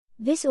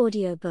This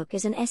audiobook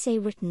is an essay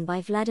written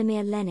by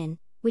Vladimir Lenin,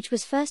 which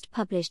was first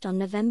published on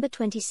November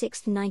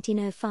 26,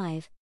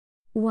 1905.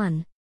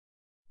 1.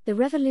 The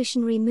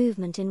revolutionary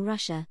movement in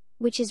Russia,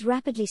 which is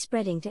rapidly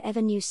spreading to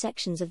ever new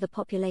sections of the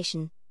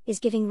population, is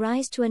giving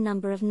rise to a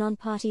number of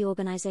non-party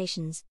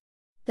organizations.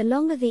 The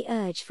longer the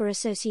urge for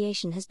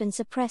association has been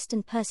suppressed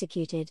and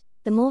persecuted,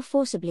 the more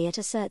forcibly it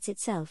asserts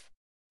itself.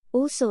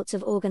 All sorts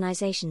of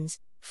organizations,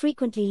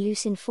 frequently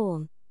loose in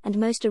form, and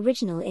most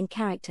original in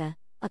character,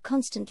 are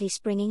constantly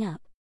springing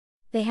up.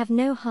 They have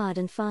no hard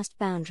and fast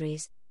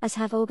boundaries, as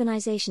have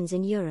organizations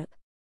in Europe.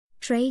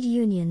 Trade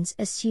unions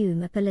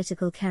assume a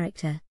political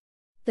character.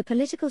 The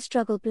political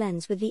struggle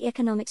blends with the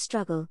economic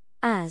struggle,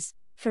 as,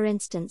 for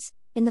instance,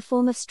 in the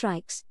form of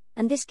strikes,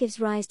 and this gives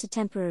rise to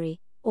temporary,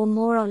 or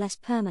more or less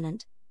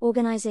permanent,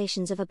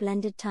 organizations of a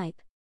blended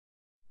type.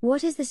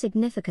 What is the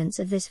significance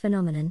of this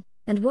phenomenon,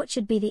 and what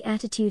should be the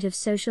attitude of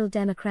social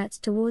democrats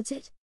towards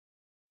it?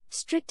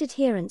 Strict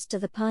adherence to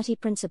the party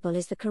principle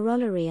is the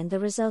corollary and the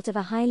result of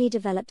a highly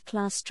developed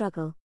class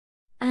struggle.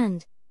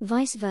 And,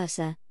 vice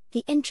versa,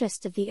 the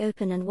interests of the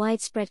open and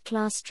widespread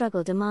class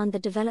struggle demand the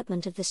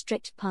development of the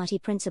strict party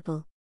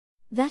principle.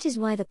 That is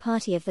why the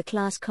party of the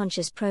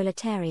class-conscious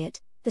proletariat,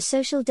 the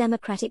Social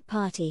Democratic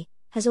Party,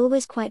 has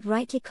always quite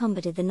rightly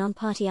combated the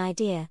non-party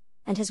idea,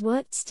 and has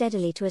worked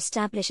steadily to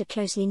establish a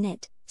closely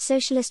knit,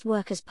 socialist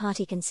workers'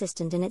 party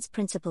consistent in its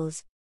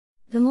principles.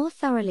 The more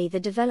thoroughly the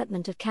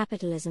development of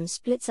capitalism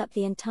splits up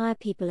the entire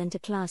people into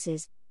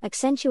classes,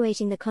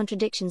 accentuating the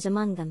contradictions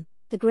among them,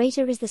 the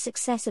greater is the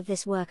success of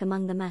this work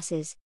among the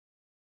masses.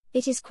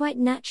 It is quite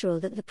natural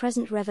that the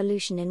present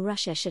revolution in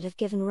Russia should have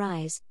given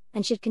rise,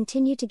 and should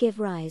continue to give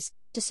rise,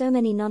 to so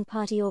many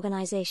non-party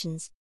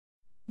organizations.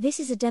 This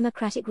is a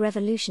democratic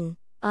revolution,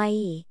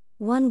 i.e.,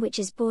 one which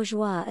is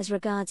bourgeois as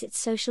regards its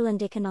social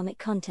and economic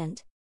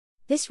content.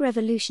 This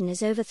revolution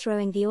is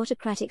overthrowing the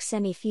autocratic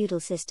semi-feudal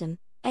system,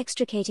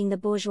 extricating the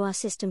bourgeois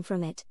system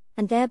from it,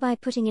 and thereby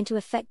putting into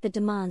effect the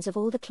demands of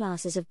all the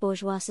classes of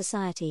bourgeois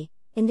society,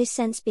 in this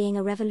sense being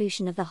a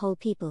revolution of the whole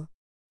people.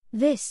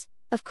 This,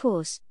 of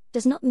course,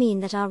 does not mean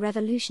that our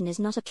revolution is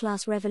not a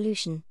class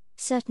revolution,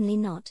 certainly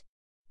not.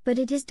 But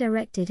it is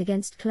directed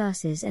against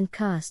classes and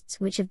castes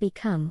which have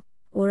become,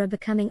 or are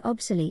becoming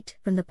obsolete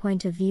from the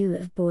point of view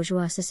of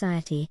bourgeois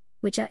society,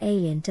 which are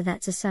alien to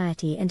that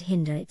society and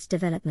hinder its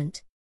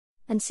development.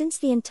 And since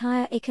the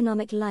entire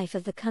economic life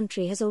of the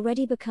country has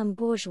already become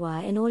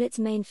bourgeois in all its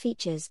main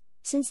features,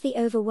 since the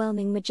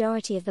overwhelming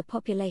majority of the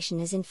population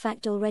is in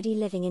fact already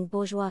living in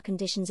bourgeois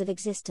conditions of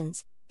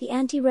existence, the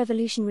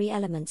anti-revolutionary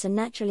elements are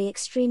naturally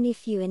extremely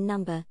few in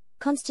number,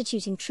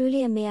 constituting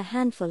truly a mere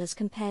handful as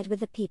compared with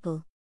the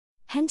people.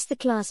 Hence the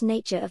class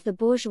nature of the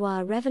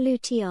bourgeois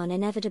revolution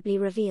inevitably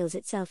reveals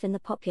itself in the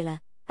popular,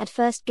 at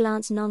first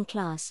glance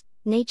non-class,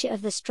 nature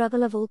of the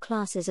struggle of all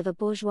classes of a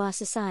bourgeois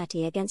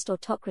society against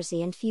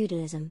autocracy and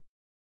feudalism.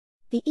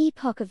 The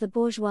epoch of the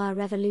bourgeois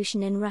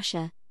revolution in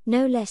Russia,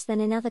 no less than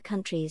in other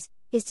countries,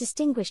 is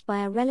distinguished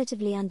by a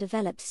relatively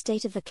undeveloped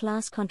state of the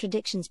class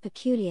contradictions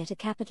peculiar to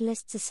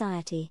capitalist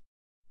society.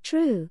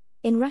 True,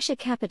 in Russia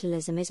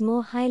capitalism is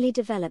more highly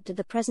developed at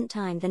the present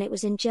time than it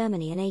was in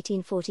Germany in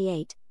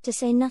 1848, to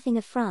say nothing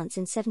of France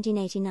in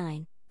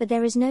 1789. But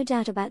there is no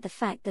doubt about the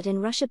fact that in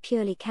Russia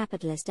purely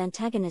capitalist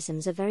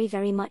antagonisms are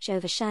very much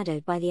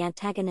overshadowed by the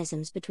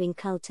antagonisms between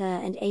culture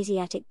and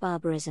Asiatic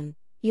barbarism,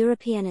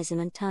 Europeanism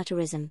and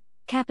Tartarism,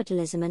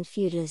 capitalism and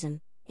feudalism.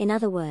 In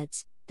other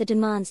words, the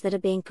demands that are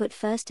being put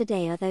first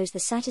today are those the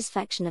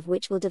satisfaction of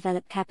which will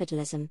develop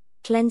capitalism,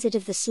 cleanse it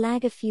of the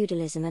slag of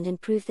feudalism and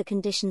improve the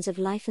conditions of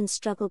life and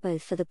struggle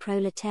both for the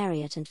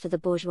proletariat and for the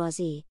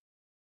bourgeoisie.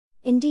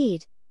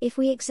 Indeed, if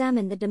we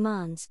examine the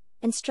demands,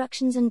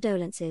 instructions and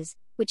dolences,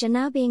 which are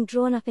now being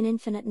drawn up in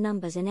infinite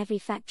numbers in every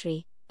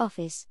factory,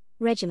 office,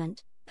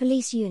 regiment,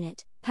 police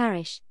unit,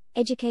 parish,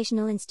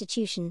 educational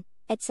institution,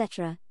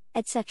 etc.,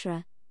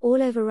 all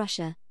over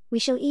Russia, we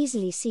shall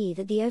easily see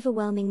that the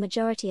overwhelming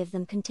majority of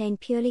them contain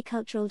purely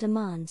cultural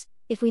demands,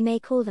 if we may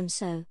call them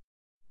so.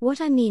 What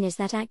I mean is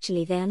that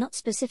actually they are not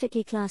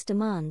specifically class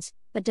demands,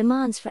 but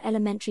demands for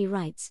elementary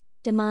rights,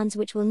 demands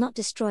which will not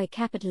destroy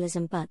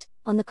capitalism but,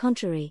 on the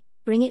contrary,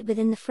 bring it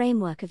within the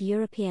framework of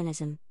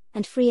Europeanism,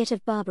 and free it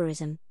of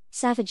barbarism,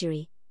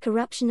 savagery,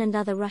 corruption and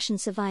other Russian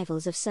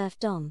survivals of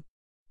serfdom.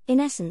 In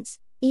essence,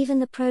 even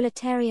the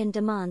proletarian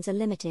demands are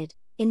limited,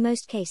 in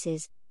most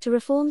cases, to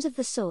reforms of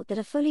the sort that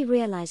are fully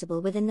realizable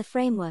within the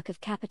framework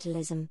of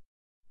capitalism.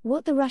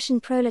 What the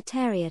Russian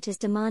proletariat is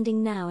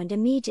demanding now and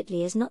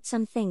immediately is not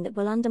something that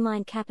will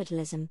undermine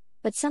capitalism,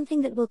 but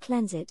something that will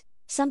cleanse it,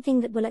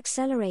 something that will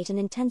accelerate and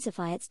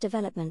intensify its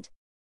development.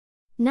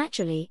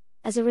 Naturally,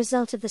 as a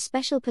result of the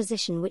special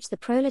position which the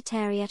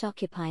proletariat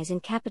occupies in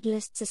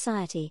capitalist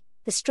society,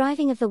 the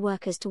striving of the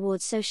workers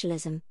towards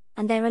socialism,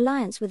 and their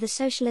alliance with the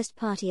Socialist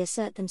Party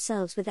assert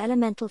themselves with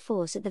elemental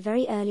force at the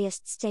very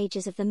earliest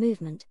stages of the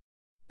movement.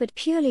 But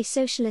purely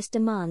socialist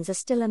demands are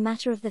still a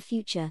matter of the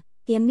future.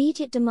 The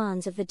immediate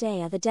demands of the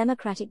day are the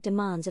democratic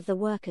demands of the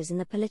workers in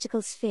the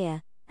political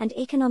sphere, and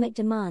economic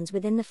demands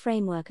within the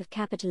framework of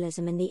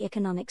capitalism in the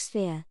economic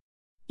sphere.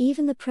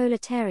 Even the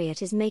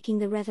proletariat is making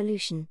the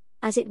revolution,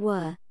 as it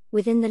were,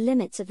 within the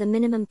limits of the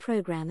minimum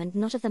program and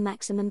not of the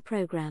maximum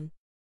program.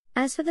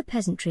 As for the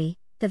peasantry,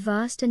 the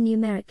vast and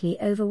numerically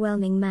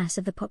overwhelming mass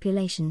of the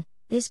population,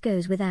 this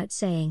goes without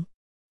saying.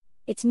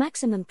 Its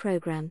maximum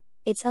program,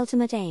 its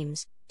ultimate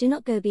aims, do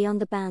not go beyond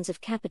the bounds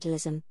of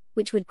capitalism,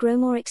 which would grow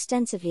more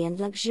extensively and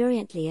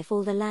luxuriantly if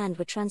all the land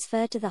were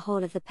transferred to the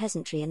whole of the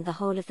peasantry and the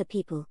whole of the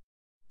people.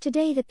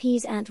 Today the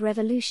peasant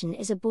revolution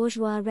is a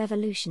bourgeois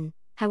revolution,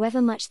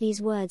 however much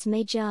these words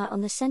may jar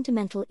on the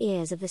sentimental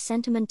ears of the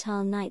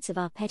sentimental knights of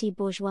our petty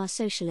bourgeois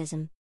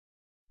socialism.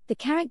 The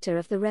character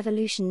of the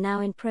revolution now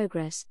in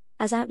progress,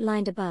 as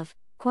outlined above,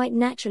 quite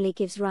naturally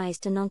gives rise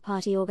to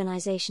non-party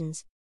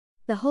organizations.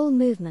 The whole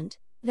movement,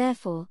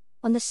 therefore,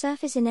 on the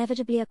surface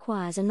inevitably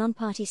acquires a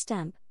non-party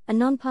stamp, a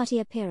non-party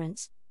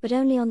appearance, but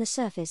only on the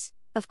surface,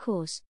 of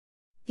course.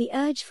 The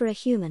urge for a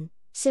human,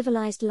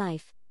 civilized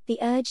life, the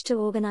urge to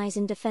organize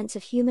in defense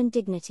of human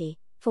dignity,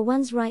 for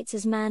one's rights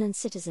as man and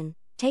citizen,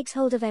 takes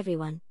hold of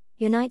everyone,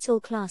 unites all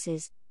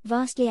classes,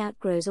 vastly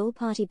outgrows all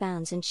party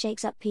bounds and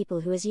shakes up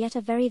people who as yet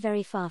are very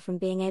very far from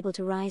being able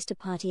to rise to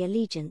party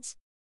allegiance.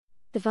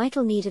 The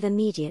vital need of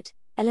immediate,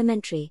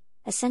 elementary,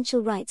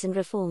 essential rights and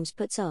reforms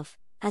puts off,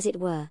 as it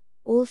were,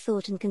 all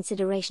thought and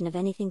consideration of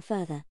anything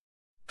further.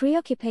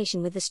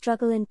 Preoccupation with the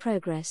struggle in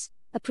progress,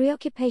 a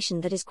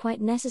preoccupation that is quite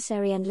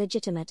necessary and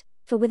legitimate,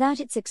 for without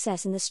its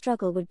success in the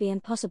struggle would be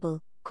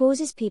impossible,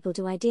 causes people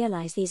to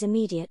idealize these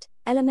immediate,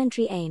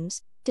 elementary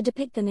aims, to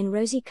depict them in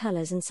rosy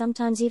colors and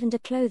sometimes even to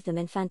clothe them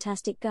in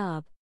fantastic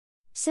garb.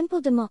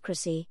 Simple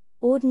democracy,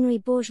 ordinary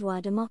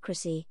bourgeois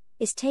democracy,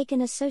 is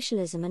taken as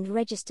socialism and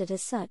registered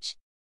as such.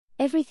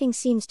 Everything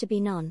seems to be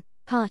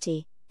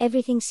non-party,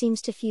 everything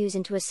seems to fuse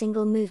into a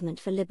single movement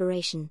for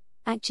liberation,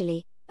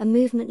 actually, a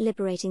movement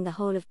liberating the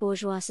whole of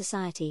bourgeois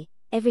society.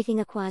 Everything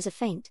acquires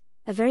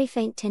a very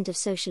faint tint of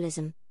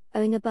socialism,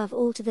 owing above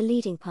all to the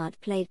leading part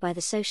played by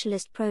the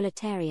socialist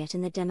proletariat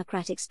in the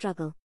democratic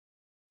struggle.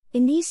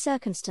 In these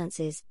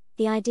circumstances,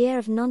 the idea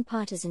of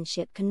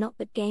non-partisanship cannot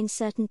but gain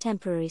certain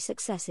temporary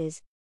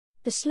successes.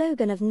 The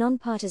slogan of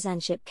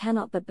non-partisanship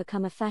cannot but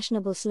become a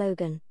fashionable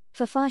slogan,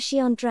 for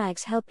fashion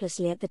drags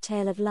helplessly at the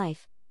tail of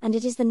life, and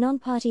it is the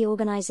non-party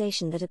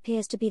organization that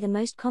appears to be the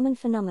most common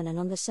phenomenon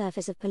on the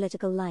surface of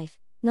political life: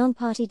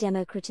 non-party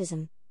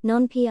democratism,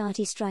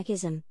 non-party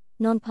strikeism,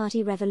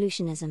 non-party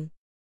revolutionism.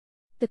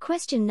 The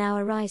question now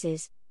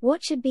arises,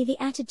 what should be the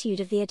attitude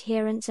of the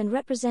adherents and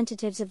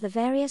representatives of the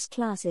various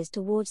classes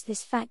towards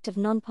this fact of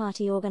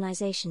non-party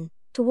organization,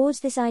 towards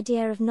this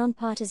idea of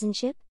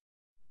non-partisanship?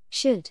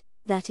 Should,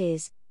 that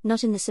is,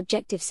 not in the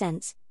subjective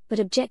sense, but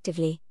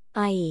objectively,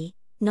 i.e.,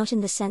 not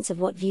in the sense of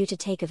what view to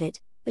take of it,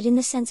 but in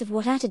the sense of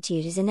what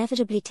attitude is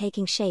inevitably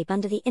taking shape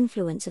under the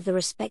influence of the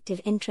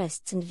respective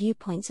interests and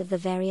viewpoints of the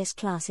various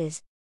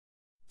classes.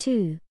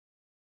 2.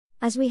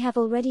 As we have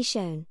already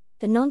shown,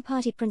 the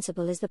non-party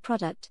principle is the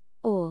product,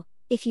 or,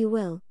 if you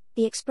will,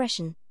 the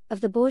expression,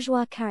 of the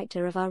bourgeois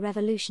character of our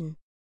revolution.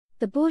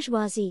 The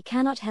bourgeoisie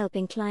cannot help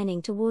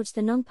inclining towards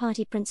the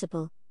non-party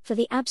principle, for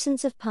the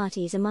absence of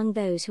parties among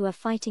those who are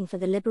fighting for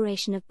the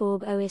liberation of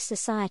bourgeois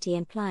society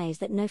implies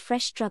that no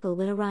fresh struggle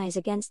will arise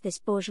against this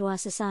bourgeois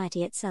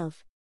society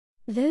itself.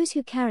 Those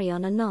who carry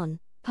on a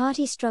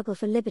non-party struggle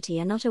for liberty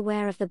are not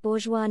aware of the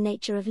bourgeois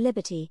nature of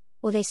liberty,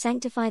 or they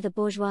sanctify the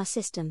bourgeois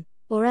system,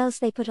 or else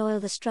they put oil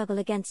the struggle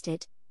against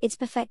it, its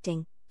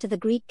perfecting, to the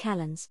Greek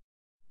kalends.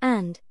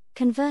 And,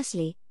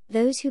 conversely,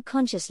 those who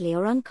consciously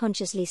or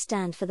unconsciously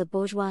stand for the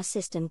bourgeois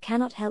system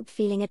cannot help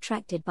feeling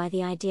attracted by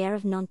the idea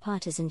of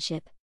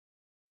non-partisanship.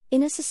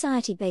 In a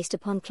society based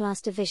upon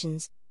class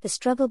divisions, the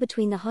struggle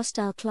between the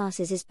hostile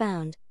classes is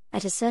bound,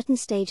 at a certain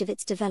stage of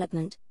its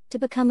development, to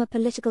become a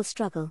political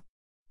struggle.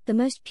 The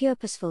most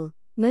purposeful,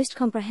 most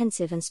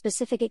comprehensive and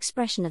specific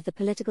expression of the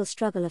political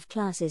struggle of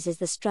classes is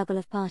the struggle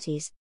of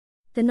parties.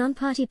 The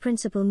non-party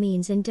principle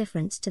means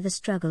indifference to the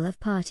struggle of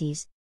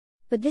parties.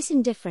 But this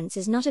indifference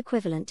is not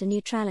equivalent to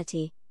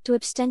neutrality, to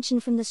abstention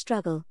from the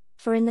struggle,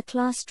 for in the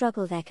class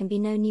struggle there can be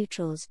no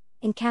neutrals.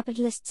 In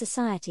capitalist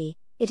society,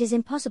 it is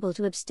impossible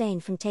to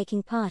abstain from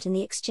taking part in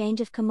the exchange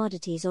of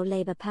commodities or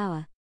labor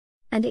power.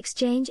 And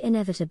exchange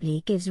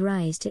inevitably gives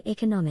rise to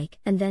economic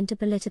and then to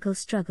political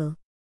struggle.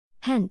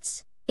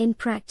 Hence, in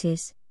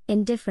practice,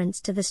 indifference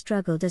to the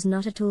struggle does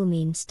not at all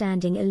mean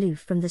standing aloof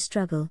from the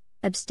struggle,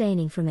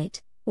 abstaining from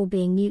it, or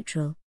being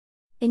neutral.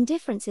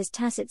 Indifference is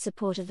tacit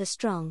support of the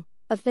strong,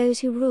 of those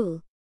who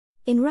rule.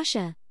 In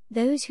Russia,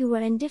 those who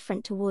were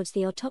indifferent towards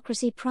the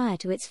autocracy prior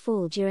to its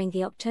fall during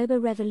the October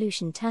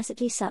Revolution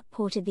tacitly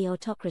supported the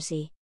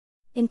autocracy.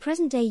 In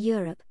present-day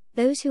Europe,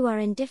 those who are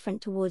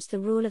indifferent towards the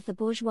rule of the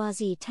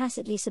bourgeoisie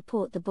tacitly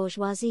support the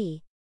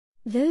bourgeoisie.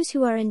 Those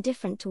who are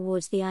indifferent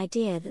towards the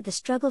idea that the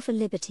struggle for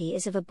liberty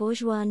is of a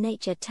bourgeois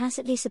nature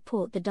tacitly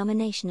support the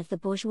domination of the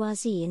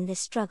bourgeoisie in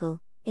this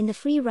struggle, in the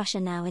free Russia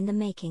now in the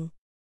making.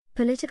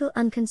 Political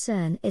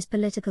unconcern is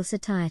political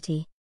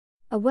satiety.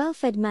 A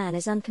well-fed man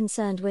is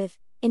unconcerned with,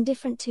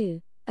 indifferent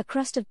to, a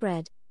crust of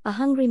bread. A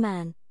hungry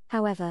man,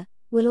 however,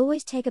 will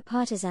always take a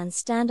partisan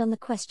stand on the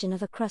question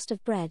of a crust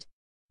of bread.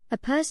 A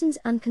person's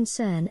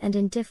unconcern and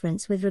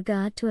indifference with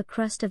regard to a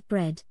crust of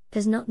bread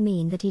does not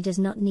mean that he does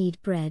not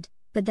need bread,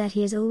 but that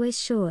he is always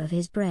sure of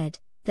his bread,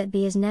 that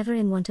he is never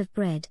in want of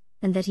bread,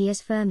 and that he has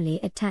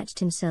firmly attached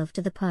himself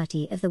to the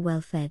party of the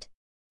well-fed.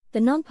 The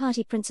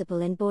non-party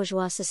principle in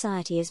bourgeois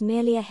society is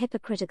merely a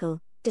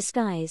hypocritical,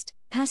 disguised,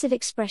 passive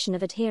expression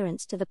of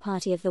adherence to the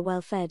party of the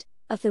well-fed,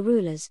 of the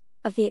rulers,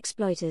 of the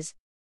exploiters.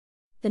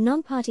 The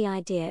non-party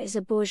idea is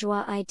a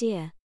bourgeois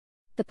idea.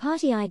 The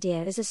party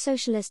idea is a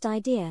socialist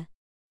idea.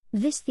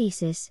 This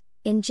thesis,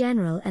 in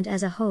general and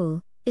as a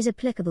whole, is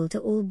applicable to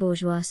all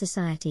bourgeois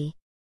society.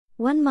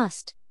 One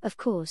must, of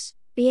course,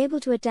 be able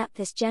to adapt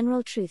this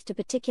general truth to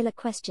particular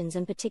questions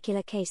and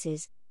particular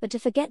cases, but to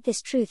forget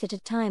this truth at a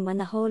time when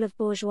the whole of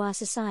bourgeois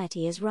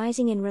society is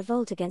rising in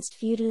revolt against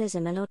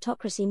feudalism and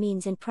autocracy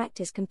means in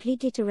practice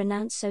completely to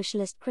renounce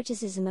socialist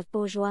criticism of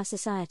bourgeois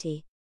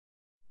society.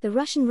 The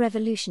Russian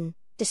Revolution,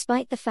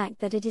 despite the fact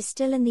that it is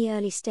still in the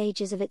early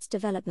stages of its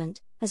development,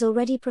 has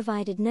already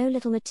provided no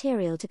little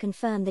material to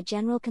confirm the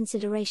general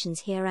considerations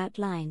here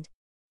outlined.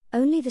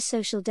 Only the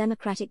Social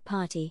Democratic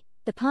Party,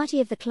 the party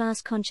of the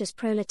class-conscious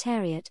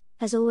proletariat,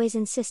 has always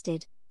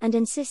insisted, and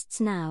insists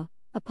now,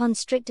 upon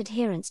strict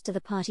adherence to the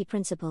party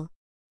principle.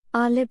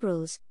 Our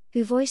liberals,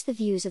 who voice the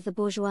views of the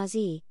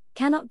bourgeoisie,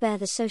 cannot bear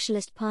the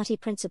socialist party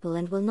principle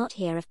and will not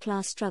hear of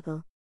class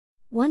struggle.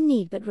 One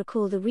need but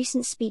recall the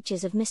recent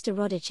speeches of Mr.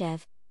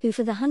 Rodichev, who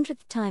for the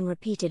 100th time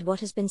repeated what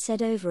has been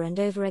said over and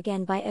over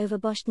again by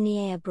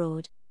overboshtnie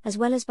abroad, as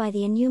well as by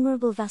the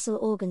innumerable vassal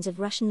organs of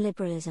Russian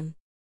liberalism.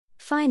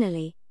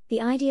 Finally,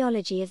 the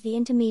ideology of the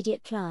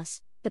intermediate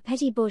class, the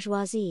petty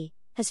bourgeoisie,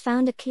 has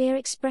found a clear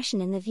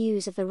expression in the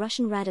views of the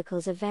Russian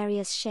radicals of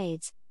various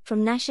shades,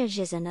 from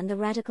Nazizm and the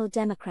radical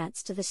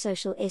Democrats to the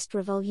Socialist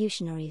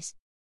revolutionaries.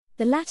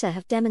 The latter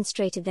have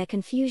demonstrated their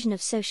confusion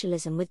of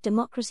socialism with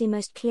democracy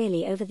most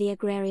clearly over the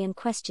agrarian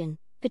question,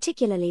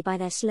 particularly by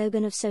their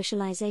slogan of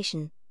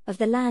socialization, of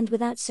the land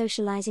without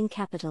socializing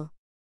capital.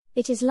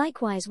 It is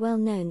likewise well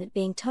known that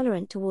being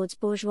tolerant towards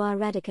bourgeois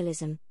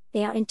radicalism,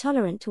 they are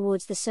intolerant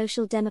towards the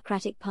Social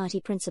Democratic Party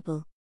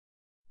principle.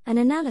 An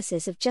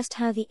analysis of just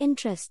how the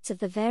interests of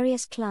the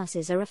various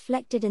classes are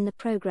reflected in the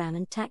program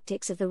and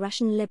tactics of the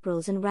Russian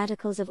liberals and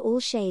radicals of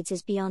all shades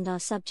is beyond our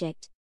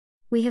subject.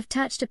 We have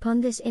touched upon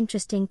this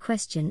interesting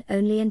question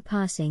only in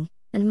passing,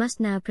 and must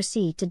now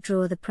proceed to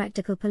draw the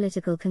practical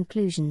political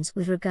conclusions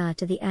with regard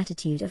to the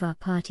attitude of our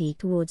party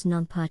towards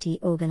non-party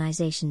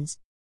organizations.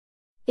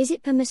 Is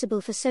it permissible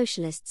for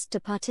socialists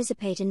to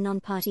participate in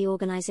non-party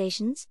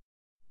organizations?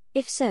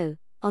 If so,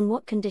 on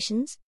what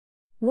conditions?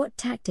 What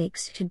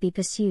tactics should be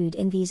pursued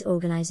in these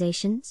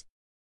organizations?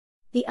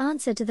 The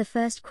answer to the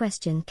first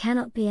question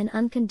cannot be an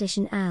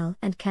unconditional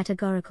and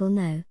categorical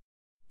no.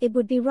 It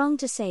would be wrong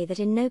to say that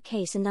in no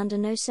case and under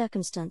no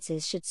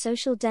circumstances should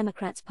Social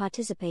Democrats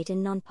participate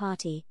in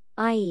non-party,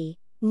 i.e.,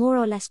 more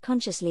or less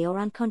consciously or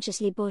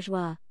unconsciously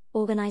bourgeois,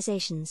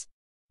 organizations.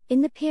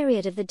 In the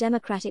period of the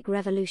Democratic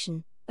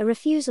Revolution, a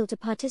refusal to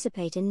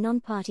participate in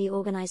non-party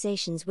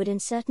organizations would in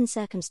certain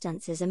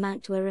circumstances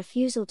amount to a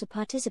refusal to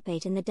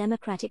participate in the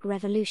Democratic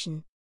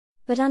Revolution.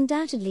 But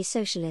undoubtedly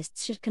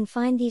socialists should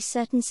confine these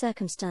certain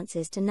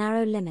circumstances to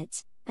narrow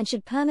limits, and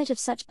should permit of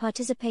such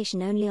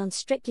participation only on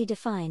strictly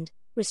defined,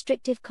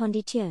 restrictive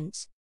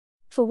conditions.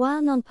 For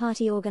while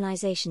non-party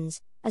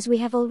organizations, as we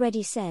have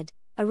already said,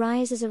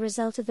 arise as a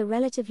result of the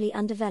relatively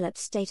undeveloped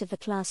state of the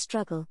class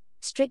struggle,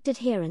 strict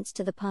adherence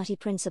to the party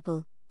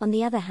principle, on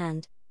the other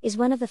hand, is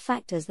one of the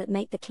factors that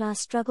make the class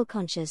struggle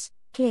conscious,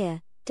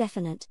 clear,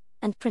 definite,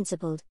 and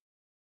principled.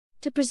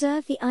 To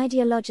preserve the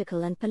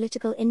ideological and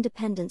political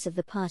independence of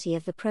the party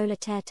of the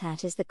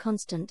proletariat is the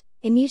constant,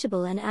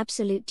 immutable and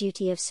absolute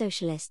duty of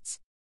socialists.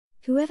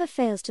 Whoever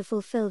fails to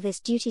fulfill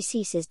this duty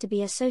ceases to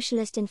be a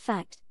socialist in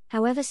fact,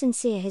 however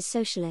sincere his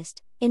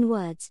socialist, in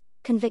words,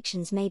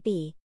 convictions may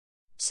be.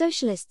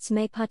 Socialists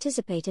may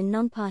participate in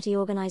non-party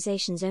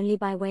organizations only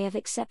by way of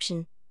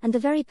exception, and the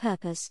very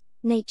purpose,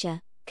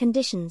 nature,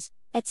 conditions,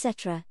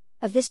 etc.,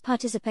 of this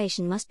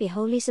participation must be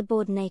wholly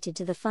subordinated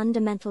to the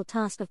fundamental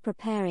task of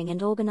preparing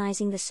and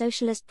organizing the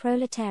socialist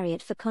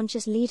proletariat for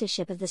conscious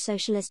leadership of the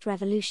socialist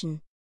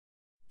revolution.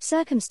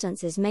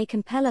 Circumstances may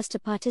compel us to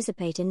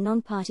participate in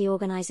non-party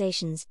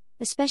organizations,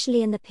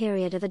 especially in the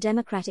period of a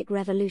democratic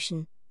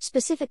revolution,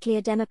 specifically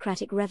a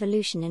democratic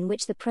revolution in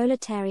which the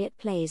proletariat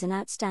plays an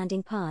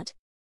outstanding part.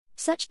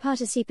 Such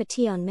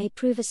participation may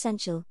prove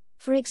essential,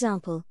 for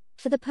example,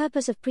 for the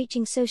purpose of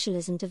preaching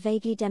socialism to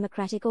vaguely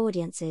democratic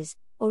audiences,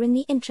 or in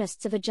the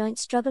interests of a joint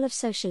struggle of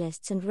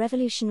socialists and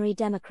revolutionary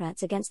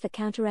democrats against the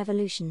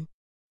counter-revolution.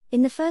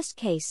 In the first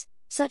case,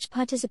 such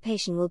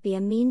participation will be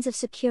a means of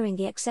securing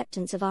the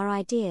acceptance of our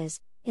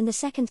ideas. In the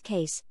second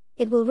case,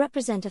 it will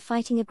represent a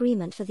fighting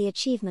agreement for the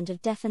achievement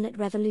of definite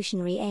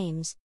revolutionary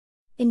aims.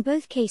 In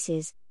both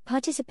cases,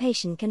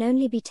 participation can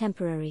only be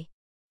temporary.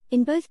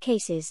 In both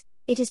cases,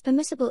 it is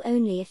permissible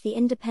only if the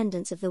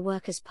independence of the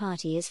Workers'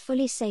 Party is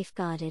fully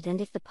safeguarded and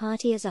if the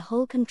party as a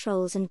whole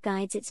controls and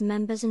guides its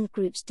members and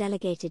groups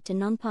delegated to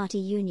non-party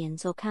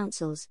unions or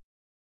councils.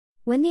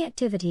 When the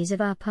activities of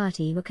our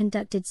party were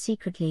conducted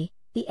secretly,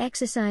 The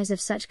exercise of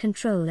such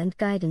control and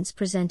guidance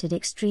presented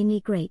extremely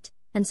great,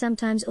 and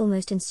sometimes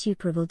almost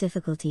insuperable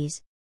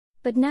difficulties.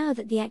 But now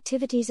that the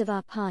activities of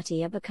our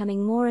party are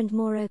becoming more and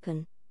more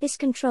open, this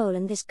control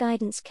and this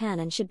guidance can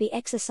and should be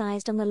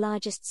exercised on the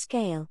largest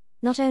scale,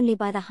 not only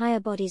by the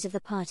higher bodies of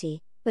the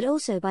party, but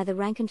also by the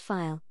rank and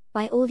file,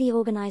 by all the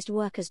organized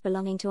workers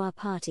belonging to our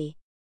party.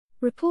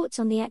 Reports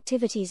on the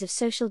activities of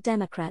social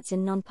democrats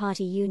in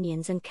non-party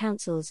unions and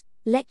councils,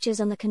 lectures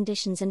on the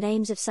conditions and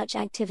aims of such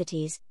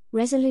activities,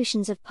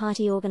 resolutions of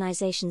party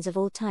organizations of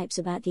all types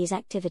about these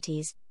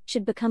activities,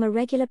 should become a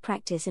regular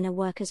practice in a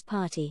workers'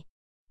 party.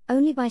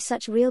 Only by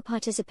such real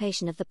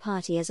participation of the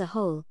party as a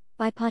whole,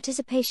 by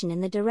participation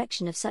in the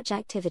direction of such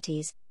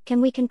activities,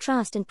 can we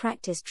contrast and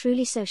practice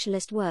truly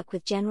socialist work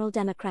with general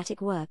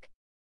democratic work.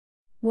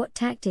 What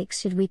tactics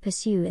should we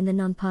pursue in the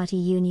non-party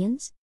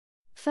unions?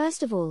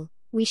 First of all,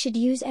 we should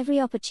use every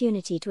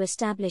opportunity to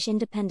establish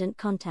independent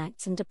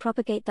contacts and to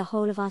propagate the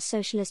whole of our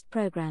socialist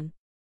program.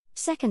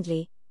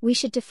 Secondly, we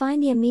should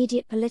define the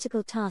immediate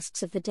political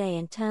tasks of the day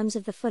in terms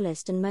of the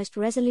fullest and most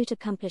resolute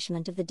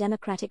accomplishment of the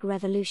democratic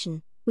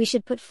revolution. We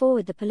should put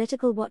forward the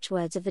political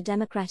watchwords of the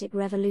democratic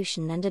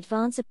revolution and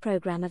advance a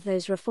program of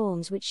those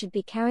reforms which should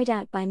be carried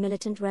out by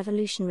militant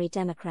revolutionary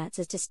democrats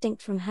as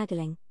distinct from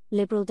haggling,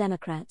 liberal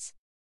democrats.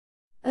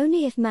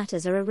 Only if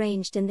matters are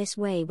arranged in this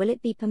way will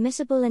it be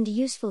permissible and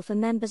useful for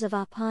members of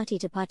our party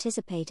to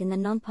participate in the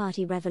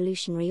non-party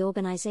revolutionary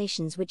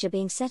organizations which are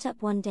being set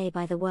up one day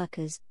by the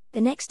workers,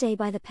 the next day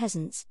by the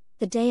peasants,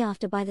 the day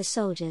after by the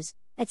soldiers,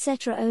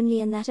 etc.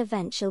 Only in that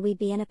event shall we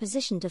be in a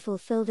position to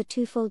fulfill the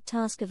twofold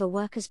task of a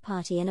workers'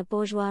 party in a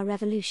bourgeois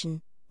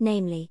revolution,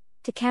 namely,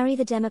 to carry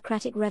the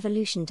democratic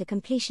revolution to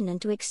completion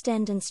and to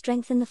extend and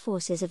strengthen the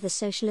forces of the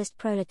socialist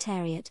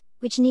proletariat,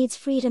 which needs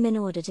freedom in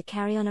order to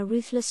carry on a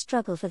ruthless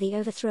struggle for the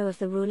overthrow of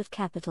the rule of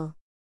capital.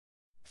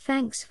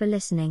 Thanks for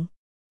listening.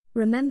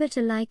 Remember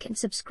to like and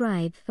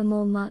subscribe for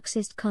more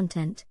Marxist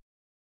content.